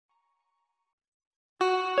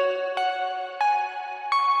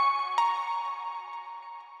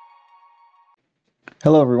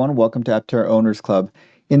Hello everyone, welcome to Aptera Owners Club.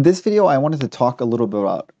 In this video, I wanted to talk a little bit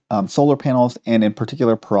about solar panels and in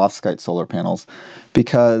particular perovskite solar panels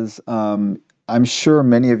because I'm sure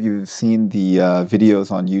many of you have seen the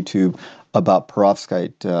videos on YouTube about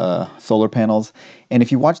perovskite solar panels. And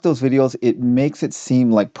if you watch those videos, it makes it seem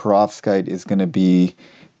like perovskite is going to be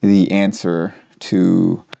the answer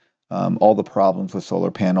to all the problems with solar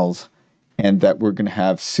panels and that we're going to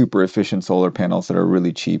have super efficient solar panels that are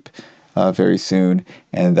really cheap very soon,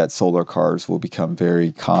 and that solar cars will become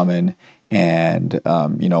very common, and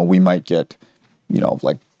we might get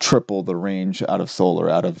like triple the range out of solar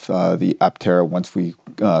out of the Aptera once we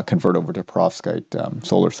convert over to perovskite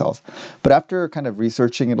solar cells. But after kind of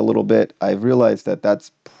researching it a little bit, I realized that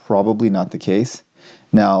that's probably not the case.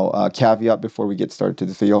 Now, caveat before we get started to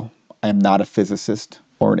this video, I am not a physicist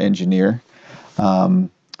or an engineer,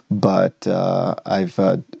 but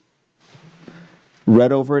I've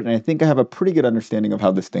read over it, and I think I have a pretty good understanding of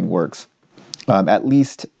how this thing works, at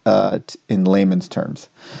least in layman's terms.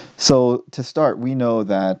 So to start, we know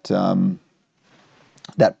that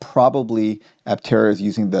that probably Aptera is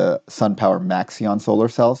using the SunPower Maxion solar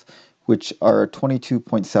cells, which are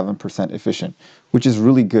 22.7% efficient, which is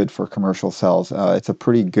really good for commercial cells. It's a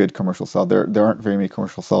pretty good commercial cell. There aren't very many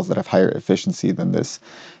commercial cells that have higher efficiency than this.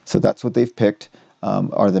 So that's what they've picked,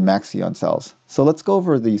 are the Maxion cells. So let's go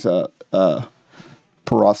over these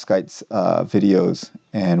perovskites videos,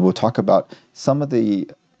 and we'll talk about some of the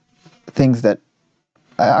things that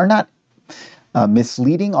are not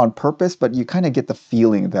misleading on purpose, but you kind of get the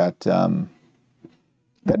feeling that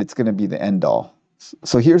that it's going to be the end all.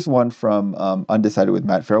 So here's one from Undecided with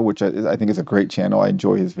Matt Farrell, which I think is a great channel. I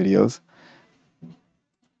enjoy his videos.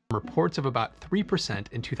 Reports of about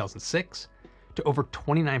 3% in 2006 to over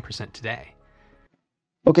 29% today.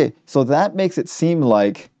 Okay, so that makes it seem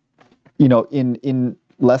like, in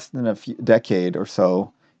less than a decade or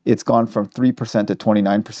so, it's gone from 3% to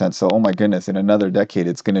 29%. So, oh my goodness, in another decade,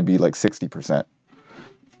 it's going to be like 60%.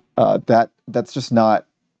 That's just not,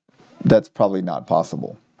 that's probably not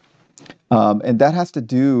possible. And that has to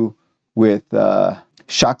do with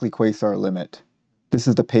Shockley Quasar limit. This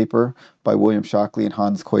is the paper by William Shockley and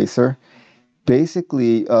Hans Quasar.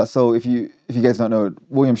 Basically, so if you guys don't know,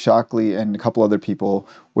 William Shockley and a couple other people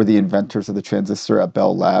were the inventors of the transistor at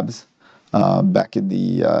Bell Labs back in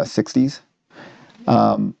the 60s.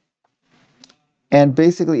 And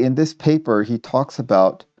basically in this paper, he talks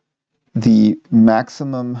about the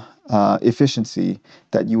maximum efficiency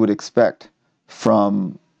that you would expect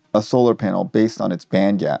from a solar panel based on its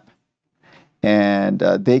band gap. And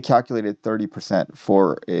they calculated 30%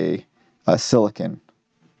 for a silicon,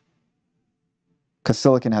 because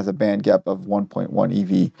silicon has a band gap of 1.1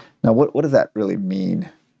 eV. Now, what does that really mean?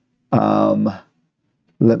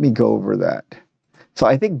 Let me go over that. So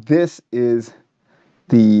I think this is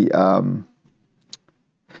the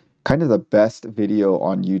kind of the best video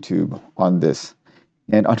on YouTube on this.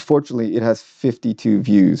 And unfortunately, it has 52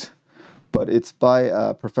 views. But it's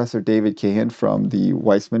by Professor David Kahan from the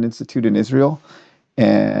Weizmann Institute in Israel.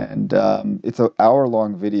 And it's an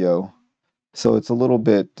hour-long video, so it's a little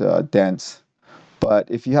bit dense. But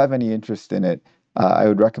if you have any interest in it, I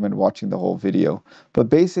would recommend watching the whole video. But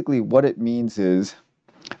basically what it means is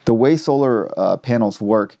the way solar panels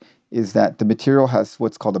work is that the material has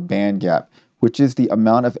what's called a band gap, which is the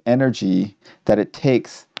amount of energy that it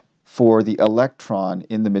takes for the electron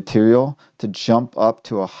in the material to jump up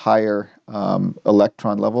to a higher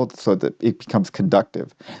electron level so that it becomes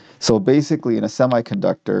conductive. So basically in a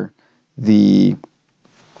semiconductor, the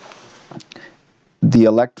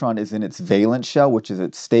electron is in its valence shell, which is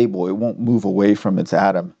it's stable. It won't move away from its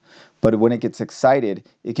atom. But when it gets excited,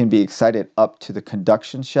 it can be excited up to the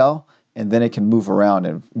conduction shell, and then it can move around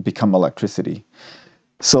and become electricity.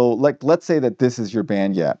 So let's say that this is your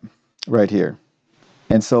band gap right here.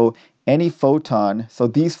 And so any photon, so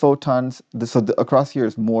these photons, across here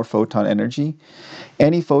is more photon energy.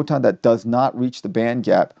 Any photon that does not reach the band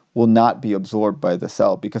gap will not be absorbed by the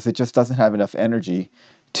cell because it just doesn't have enough energy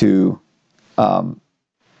to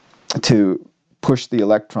push the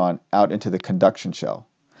electron out into the conduction shell.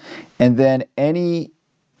 And then any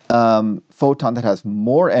photon that has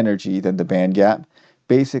more energy than the band gap,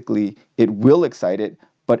 basically it will excite it,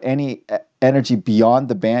 but any energy beyond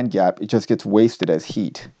the band gap, it just gets wasted as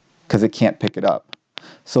heat because it can't pick it up.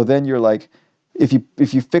 So then you're like, if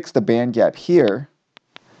you fix the band gap here,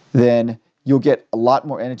 then you'll get a lot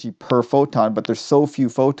more energy per photon, but there's so few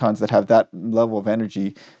photons that have that level of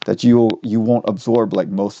energy that you won't absorb like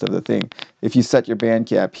most of the thing. If you set your band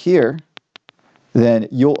gap here, then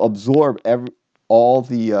you'll absorb every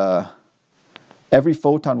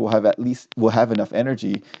photon will have enough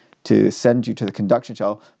energy to send you to the conduction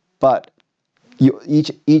shell, but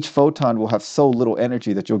each photon will have so little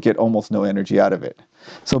energy that you'll get almost no energy out of it.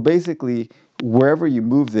 So basically, wherever you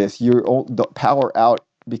move this, the power out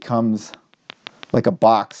becomes like a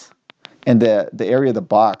box, and the area of the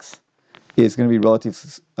box is going to be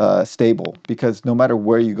relatively stable, because no matter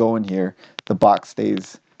where you go in here, the box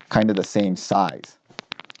stays kind of the same size.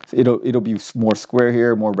 So it'll be more square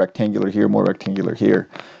here, more rectangular here, more rectangular here,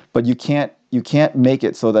 but you can't make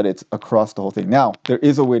it so that it's across the whole thing. Now there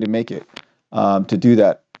is a way to make it to do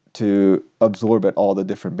that, to absorb at all the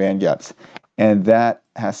different band gaps, and that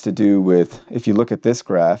has to do with, if you look at this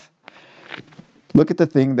graph, look at the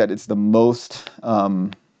thing that is the most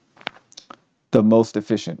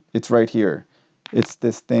efficient. It's right here. It's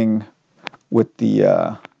this thing with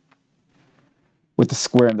the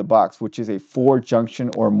square in the box, which is a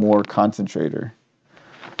 4-junction or more concentrator.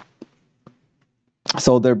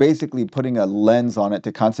 So they're basically putting a lens on it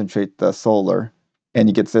to concentrate the solar, and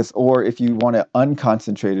you get this. Or if you want an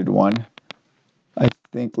unconcentrated one, I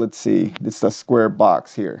think, let's see, it's the square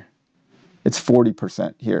box here. It's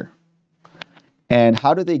 40% here. And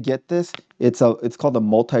how do they get this? It's called a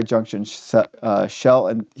multi-junction shell,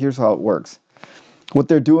 and here's how it works. What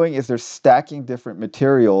they're doing is they're stacking different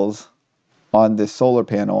materials on this solar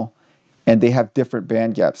panel, and they have different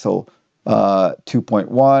band gaps. So 2.1, 1.7,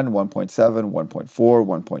 1.4,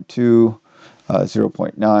 1.2,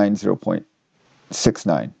 0.9,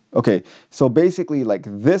 0.69. Okay, so basically, like,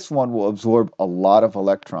 this one will absorb a lot of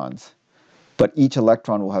electrons, but each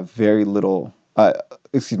electron will have very little, a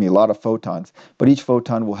lot of photons, but each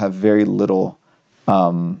photon will have very little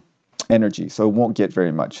energy, so it won't get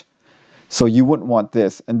very much. So you wouldn't want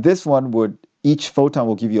this. And this one each photon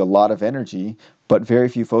will give you a lot of energy, but very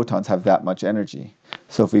few photons have that much energy.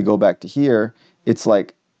 So if we go back to here, it's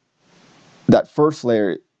like that first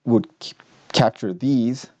layer would capture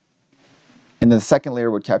these, and the second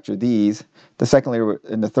layer would capture these, the second layer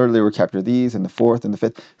and the third layer would capture these, and the fourth and the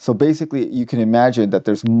fifth. So basically, you can imagine that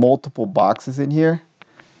there's multiple boxes in here,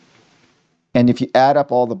 and if you add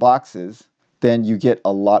up all the boxes, then you get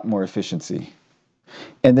a lot more efficiency.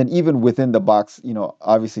 And then even within the box,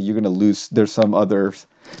 obviously you're going to lose. There's some others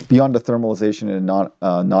beyond the thermalization and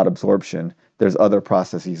not absorption. There's other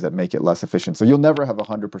processes that make it less efficient. So you'll never have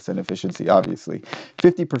 100% efficiency, obviously.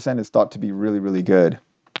 50% is thought to be really, really good.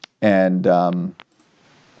 And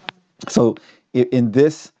so in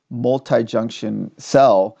this multi-junction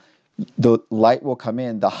cell, the light will come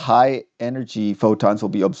in, the high energy photons will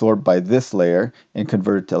be absorbed by this layer and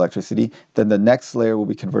converted to electricity. Then the next layer will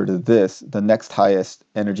be converted to this. The next highest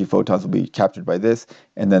energy photons will be captured by this,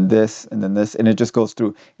 and then this, and then this, and it just goes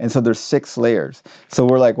through. And so there's 6 layers. So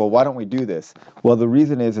we're like, well, why don't we do this? Well, the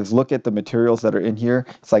reason is look at the materials that are in here.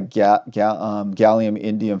 It's like gallium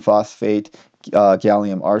indium phosphate,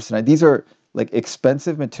 gallium arsenide. These are like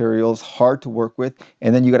expensive materials, hard to work with,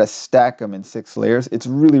 and then you got to stack them in 6 layers. It's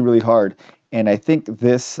really, really hard. And I think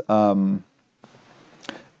this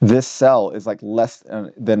cell is like less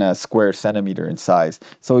than a square centimeter in size.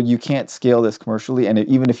 So you can't scale this commercially, and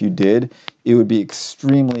even if you did, it would be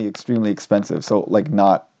extremely, extremely expensive. So like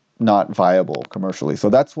not viable commercially. So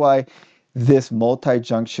that's why this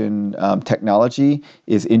multi-junction technology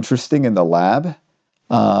is interesting in the lab.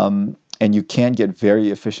 And you can get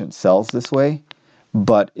very efficient cells this way,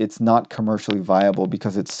 but it's not commercially viable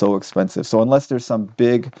because it's so expensive. So unless there's some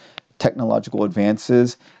big technological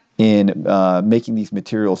advances in making these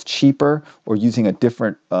materials cheaper, or using a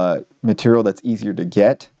different material that's easier to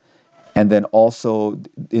get, and then also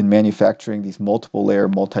in manufacturing these multiple layer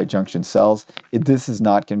multi-junction cells, this is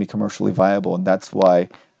not going to be commercially viable, and that's why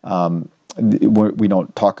we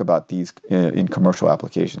don't talk about these in commercial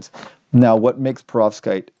applications. Now, what makes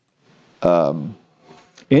perovskite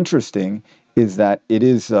interesting is that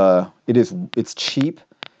it's cheap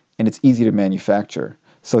and it's easy to manufacture.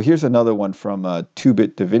 So here's another one from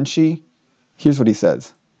 2-Bit Da Vinci. Here's what he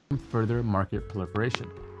says. Further market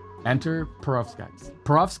proliferation. Enter perovskite.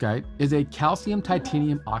 Perovskite is a calcium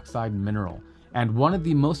titanium oxide mineral and one of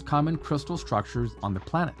the most common crystal structures on the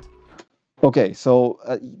planet. Okay, so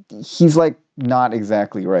he's like not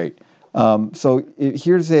exactly right.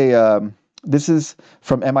 Here's this is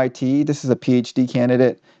from MIT. This is a PhD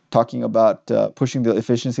candidate talking about pushing the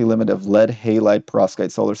efficiency limit of lead halide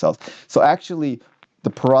perovskite solar cells. So actually, the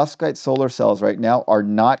perovskite solar cells right now are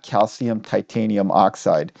not calcium titanium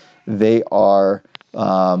oxide. They are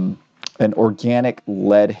an organic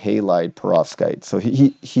lead halide perovskite. So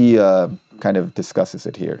he kind of discusses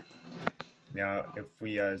it here. Now, if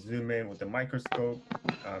we zoom in with the microscope,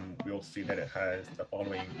 we'll see that it has the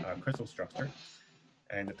following crystal structure.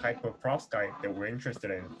 And the type of perovskite that we're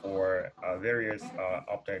interested in for various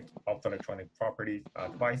optoelectronic properties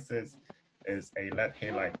devices is a lead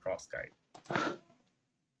halide perovskite.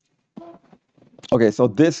 Okay, so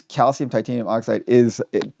this calcium titanium oxide is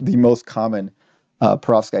the most common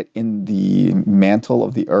perovskite in the mantle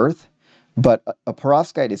of the Earth, but a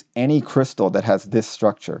perovskite is any crystal that has this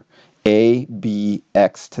structure, A, B,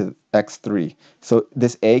 X to X3. So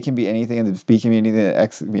this A can be anything, and this B can be anything, and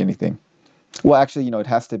X can be anything. Well, actually, it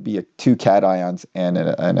has to be two cations and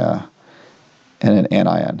an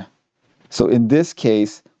anion. So in this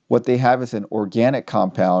case, what they have is an organic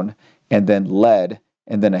compound, and then lead,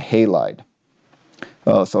 and then a halide.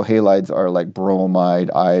 Oh, so halides are like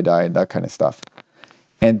bromide, iodide, that kind of stuff.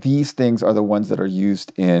 And these things are the ones that are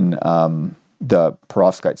used in the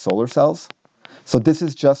perovskite solar cells. So this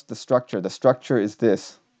is just the structure. The structure is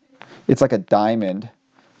this. It's like a diamond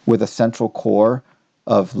with a central core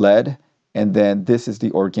of lead, and then this is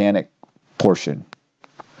the organic portion.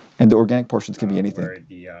 And the organic portions can be anything. Where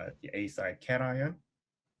the A side cation,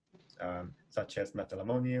 such as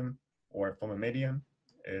methylammonium or formamidinium,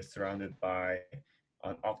 is surrounded by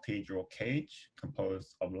an octahedral cage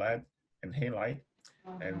composed of lead and halide,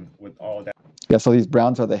 and with all that. Yeah, so these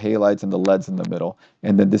browns are the halides and the leads in the middle,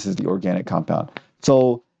 and then this is the organic compound.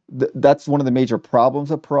 So that's one of the major problems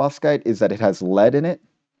of perovskite, is that it has lead in it,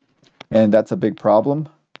 and that's a big problem.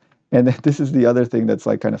 And this is the other thing that's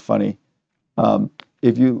like kind of funny.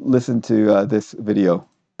 If you listen to this video,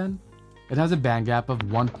 it has a band gap of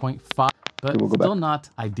 1.5, but we'll go still back. not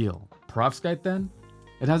ideal. Perovskite then,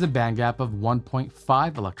 it has a band gap of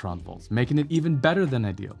 1.5 electron volts, making it even better than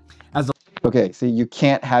ideal. Okay, so you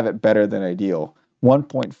can't have it better than ideal.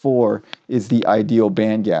 1.4 is the ideal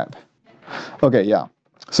band gap. Okay, yeah.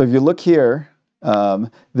 So if you look here,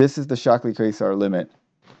 this is the Shockley-Quasar limit.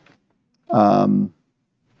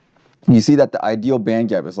 You see that the ideal band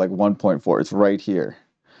gap is like 1.4. It's right here.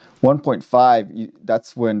 1.5,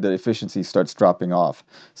 that's when the efficiency starts dropping off.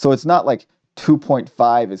 So it's not like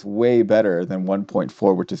 2.5 is way better than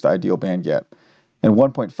 1.4, which is the ideal band gap. And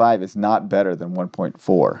 1.5 is not better than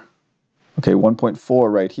 1.4. Okay,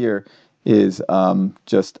 1.4 right here is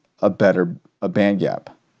just a band gap.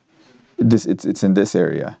 It's in this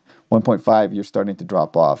area. 1.5, you're starting to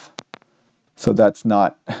drop off. So that's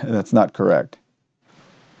not correct.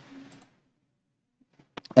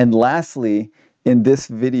 And lastly, in this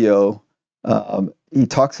video, he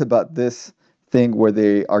talks about this thing where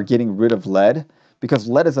they are getting rid of lead, because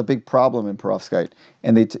lead is a big problem in perovskite.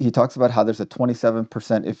 And he talks about how there's a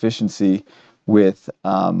 27% efficiency with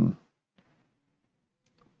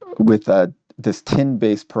this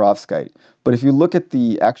tin-based perovskite. But if you look at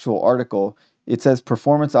the actual article, it says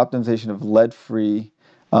performance optimization of lead-free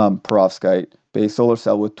perovskite-based solar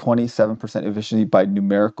cell with 27% efficiency by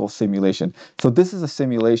numerical simulation. So this is a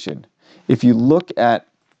simulation. If you look at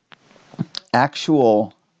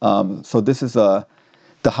actual, so this is the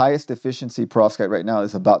highest efficiency perovskite right now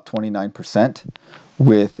is about 29%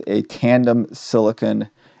 with a tandem silicon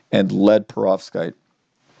and lead perovskite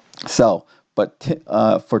cell. But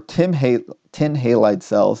for tin halide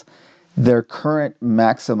cells, their current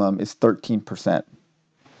maximum is 13%.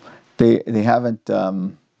 They haven't.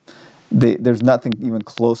 There's nothing even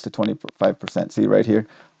close to 25%. See right here,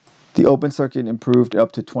 the open circuit improved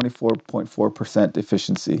up to 24.4%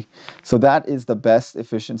 efficiency. So that is the best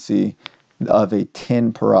efficiency of a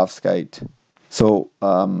tin perovskite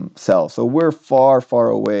cell. So we're far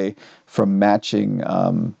away from matching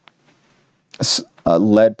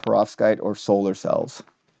lead perovskite or solar cells,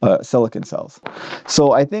 silicon cells.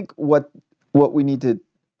 So I think what we need to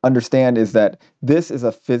understand is that this is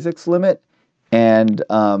a physics limit, and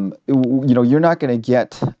you're not going to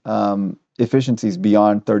get efficiencies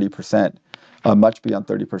beyond 30%, much beyond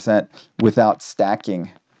 30%, without stacking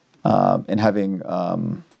and having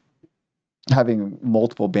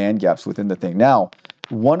multiple band gaps within the thing. Now,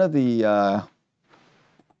 one of the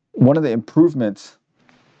improvements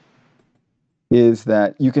is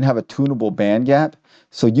that you can have a tunable band gap.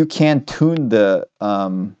 So you can tune the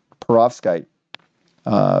perovskite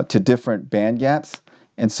to different band gaps.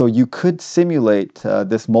 And so you could simulate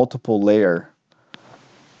this multiple layer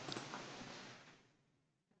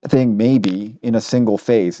thing maybe in a single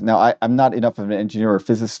phase. Now, I'm not enough of an engineer or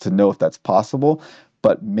physicist to know if that's possible,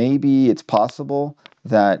 but maybe it's possible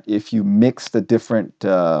that if you mix the different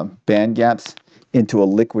band gaps into a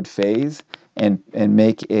liquid phase and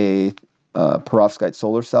make a perovskite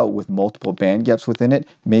solar cell with multiple band gaps within it,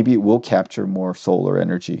 maybe it will capture more solar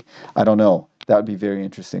energy. I don't know. That would be very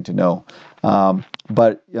interesting to know.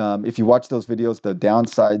 But if you watch those videos, the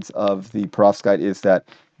downsides of the perovskite is that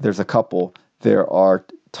there's a couple. There are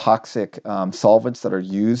toxic solvents that are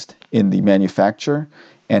used in the manufacture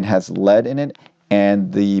and has lead in it.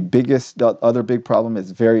 And the other big problem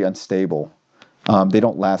is very unstable. They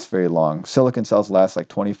don't last very long. Silicon cells last like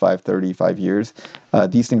 25, 35 years.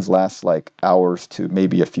 These things last like hours to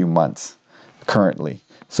maybe a few months currently.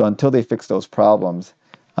 So until they fix those problems,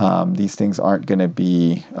 these things aren't going to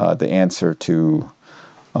be the answer to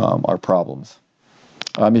our problems.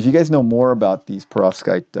 If you guys know more about these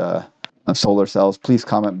perovskite solar cells, please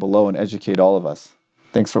comment below and educate all of us.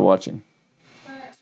 Thanks for watching.